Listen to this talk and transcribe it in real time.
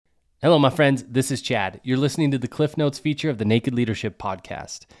Hello, my friends. This is Chad. You're listening to the Cliff Notes feature of the Naked Leadership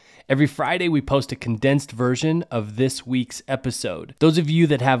Podcast. Every Friday, we post a condensed version of this week's episode. Those of you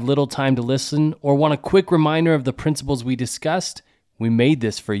that have little time to listen or want a quick reminder of the principles we discussed, we made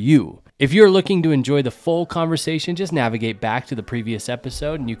this for you. If you're looking to enjoy the full conversation, just navigate back to the previous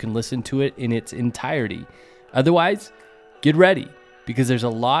episode and you can listen to it in its entirety. Otherwise, get ready because there's a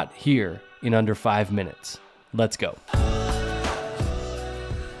lot here in under 5 minutes. Let's go.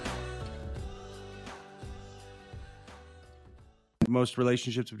 Most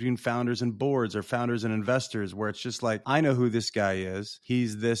relationships between founders and boards or founders and investors where it's just like, I know who this guy is.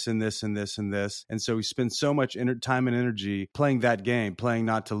 He's this and this and this and this. And so we spend so much time and energy playing that game, playing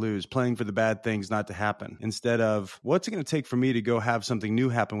not to lose, playing for the bad things not to happen, instead of what's it going to take for me to go have something new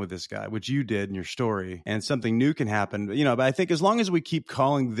happen with this guy, which you did in your story, and something new can happen. But I think as long as we keep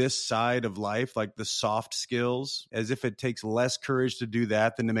calling this side of life, like the soft skills, as if it takes less courage to do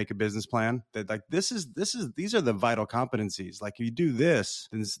that than to make a business plan, that like these are the vital competencies. Like you do this,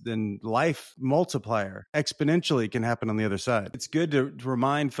 then life multiplier exponentially can happen on the other side. It's good to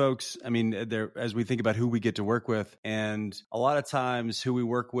remind folks, as we think about who we get to work with, and a lot of times who we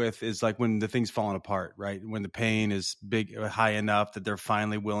work with is like when the thing's falling apart, right? When the pain is big, high enough that they're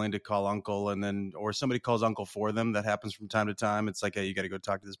finally willing to call uncle, or somebody calls uncle for them. That happens from time to time. It's like, hey, you got to go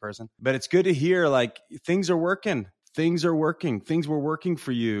talk to this person. But it's good to hear like things are working. Things are working. Things were working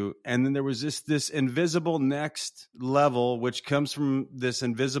for you. And then there was this invisible next level, which comes from this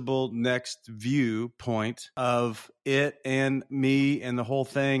invisible next viewpoint of it and me and the whole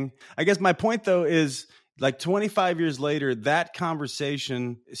thing. I guess my point, though, is like 25 years later, that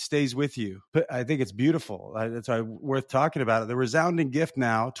conversation stays with you. But I think it's beautiful. That's why worth talking about it. The resounding gift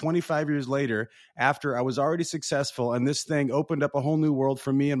now, 25 years later, after I was already successful and this thing opened up a whole new world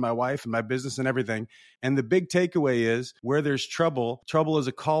for me and my wife and my business and everything. And the big takeaway is where there's trouble is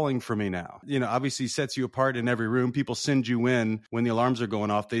a calling for me now. Obviously sets you apart in every room. People send you in when the alarms are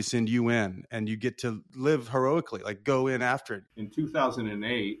going off. They send you in and you get to live heroically, like go in after it. In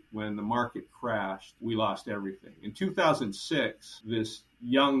 2008, when the market crashed, we lost everything. In 2006, this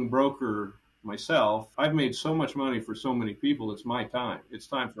young broker, myself, I've made so much money for so many people. It's my time. It's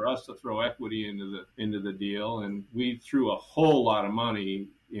time for us to throw equity into the deal. And we threw a whole lot of money,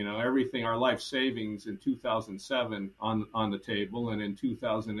 everything, our life savings in 2007 on the table. And in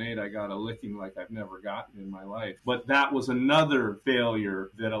 2008, I got a licking like I've never gotten in my life. But that was another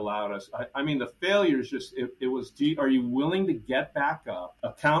failure that allowed us. The failure is just, it was, are you willing to get back up,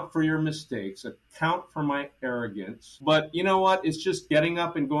 account for your mistakes, account for my arrogance? But you know what? It's just getting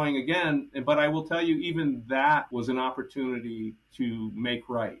up and going again. But I will tell you, even that was an opportunity to make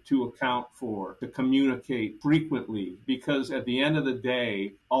right, to account for, to communicate frequently, because at the end of the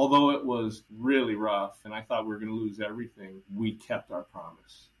day, although it was really rough and I thought we were going to lose everything, we kept our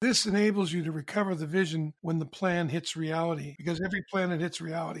promise. This enables you to recover the vision when the plan hits reality, because every plan that hits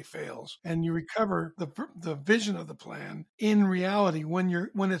reality fails, and you recover the vision of the plan in reality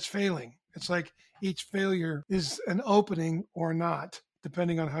when it's failing. It's like each failure is an opening or not,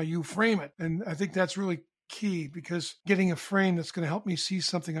 depending on how you frame it. And I think that's really key, because getting a frame that's going to help me see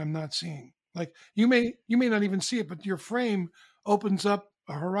something I'm not seeing. Like you may not even see it, but your frame opens up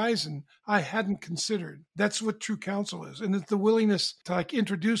a horizon I hadn't considered. That's what true counsel is. And it's the willingness to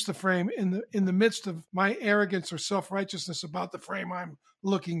introduce the frame in the midst of my arrogance or self-righteousness about the frame I'm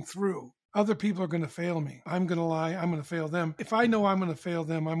looking through. Other people are going to fail me. I'm going to lie. I'm going to fail them. If I know I'm going to fail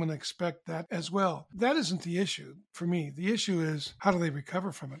them, I'm going to expect that as well. That isn't the issue for me. The issue is, how do they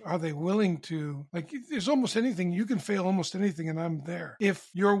recover from it? Are they willing to, there's almost anything. You can fail almost anything, and I'm there. If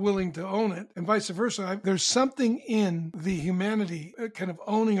you're willing to own it, and vice versa, there's something in the humanity, kind of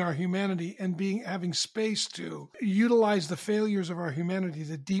owning our humanity and having space to utilize the failures of our humanity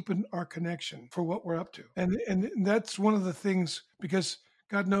to deepen our connection for what we're up to. And that's one of the things, because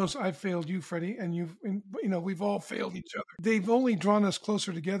God knows I've failed you, Freddie, and we've all failed each other. They've only drawn us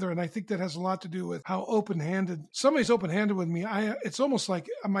closer together, and I think that has a lot to do with how open-handed. Somebody's open-handed with me. It's almost like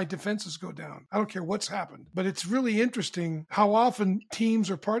my defenses go down. I don't care what's happened. But it's really interesting how often teams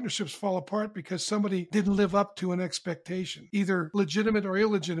or partnerships fall apart because somebody didn't live up to an expectation, either legitimate or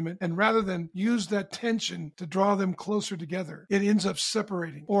illegitimate, and rather than use that tension to draw them closer together, it ends up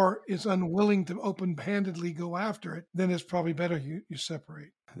separating, or is unwilling to open-handedly go after it. Then it's probably better you separate.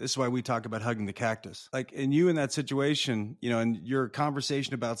 This is why we talk about hugging the cactus. Like, and you in that situation, and your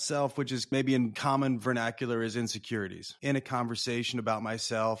conversation about self, which is maybe in common vernacular is insecurities. In a conversation about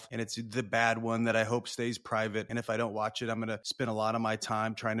myself, and it's the bad one that I hope stays private. And if I don't watch it, I'm going to spend a lot of my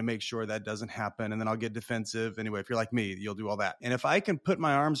time trying to make sure that doesn't happen. And then I'll get defensive. Anyway, if you're like me, you'll do all that. And if I can put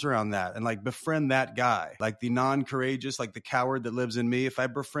my arms around that and like befriend that guy, like the non-courageous, like the coward that lives in me, if I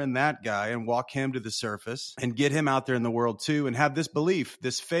befriend that guy and walk him to the surface and get him out there in the world too, and have this belief,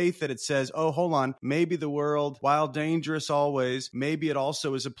 this faith that it says, oh, hold on, maybe the world, while dangerous always, maybe it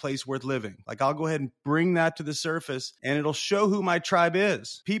also is a place worth living. Like I'll go ahead and bring that to the surface and it'll show who my tribe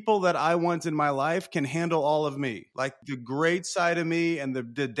is. People that I want in my life can handle all of me, like the great side of me and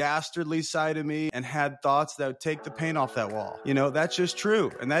the dastardly side of me, and had thoughts that would take the paint off that wall. That's just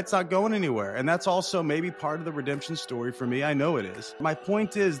true. And that's not going anywhere. And that's also maybe part of the redemption story for me. I know it is. My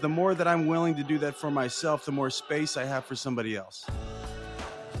point is, the more that I'm willing to do that for myself, the more space I have for somebody else.